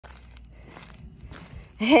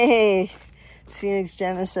Hey, it's Phoenix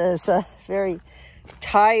Genesis, very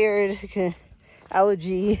tired,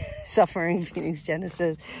 allergy suffering Phoenix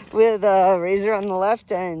Genesis with Razor on the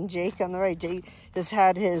left and Jake on the right. Jake just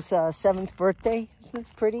had his 7th birthday. Isn't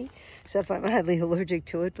this pretty? Except I'm madly allergic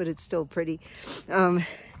to it, but it's still pretty.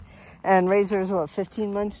 And Razor's, what,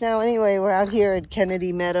 15 months now? Anyway, we're out here at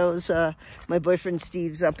Kennedy Meadows. My boyfriend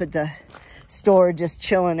Steve's up at the store just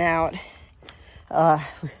chilling out.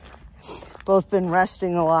 Both been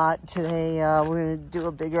resting a lot today. We're going to do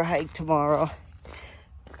a bigger hike tomorrow.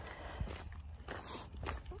 There's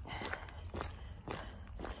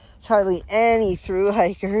hardly any through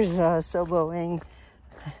hikers soboing.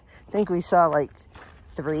 I think we saw like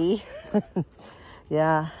 3.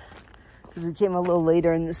 Yeah, because we came a little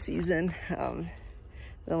later in the season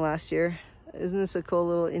than last year. Isn't this a cool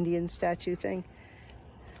little Indian statue thing?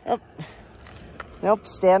 Oh, nope,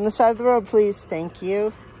 stay on the side of the road, please. Thank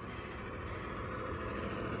you.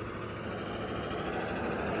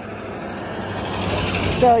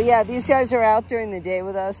 So yeah, these guys are out during the day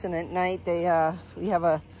with us, and at night they we have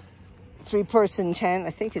a 3-person tent.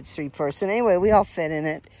 I think it's 3-person. Anyway, we all fit in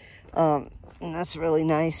it, and that's really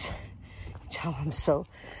nice. Tell I'm so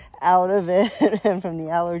out of it and from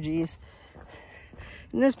the allergies.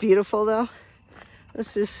 Isn't this beautiful though?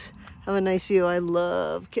 Let's just have a nice view. I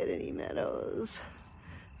love Kennedy Meadows.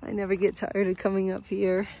 I never get tired of coming up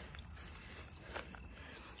here.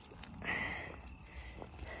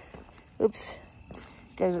 Oops.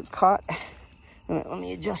 Guys are caught. Let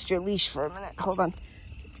me adjust your leash for a minute. Hold on.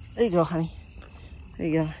 There you go, honey. There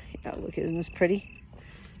you go. Yeah, look, isn't this pretty?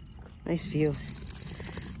 Nice view.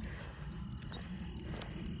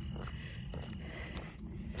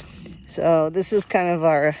 So this is kind of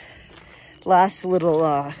our last little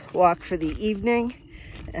walk for the evening.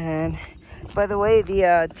 And by the way,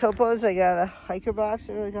 the topos, I got a hiker box.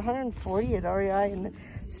 They're like 140 at REI and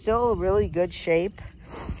still really good shape.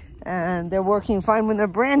 And they're working fine. When they're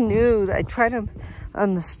brand new, I tried them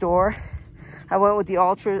on the store. I went with the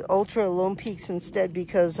Ultra Lone Peaks instead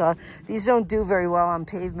because these don't do very well on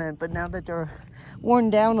pavement. But now that they're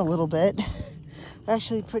worn down a little bit, they're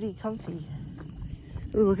actually pretty comfy.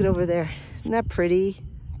 Ooh, look at over there. Isn't that pretty?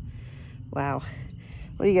 Wow.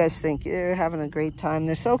 What do you guys think? They're having a great time.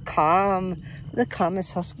 They're so calm. The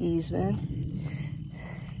calmest Huskies, man.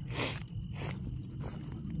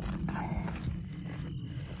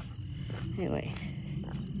 Anyway,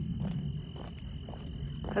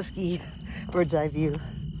 Husky bird's eye view.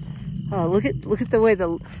 Oh, look at the way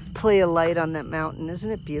to play a light on that mountain. Isn't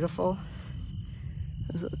it beautiful?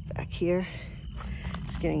 Let's look back here.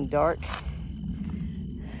 It's getting dark.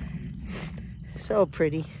 So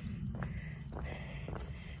pretty.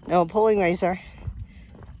 No pulling Razor.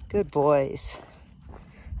 Good boys.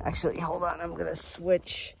 Actually, hold on. I'm gonna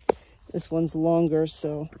switch. This one's longer,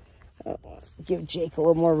 so give Jake a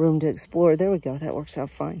little more room to explore. There we go. That works out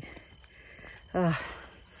fine.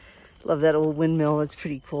 Love that old windmill. It's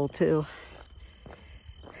pretty cool too.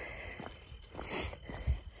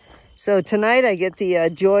 So tonight I get the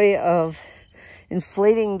joy of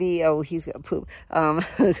inflating the, oh, he's got poop.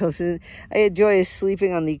 I enjoy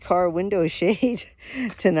sleeping on the car window shade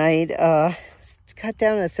tonight. It's cut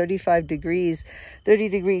down to 35 degrees.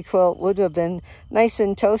 30-degree quilt would have been nice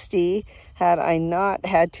and toasty had I not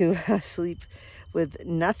had to sleep with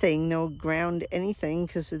nothing, no ground, anything,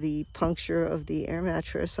 because of the puncture of the air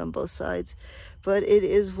mattress on both sides. But it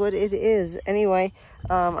is what it is. Anyway,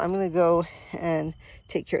 I'm going to go and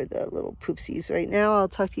take care of the little poopsies right now. I'll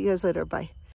talk to you guys later. Bye.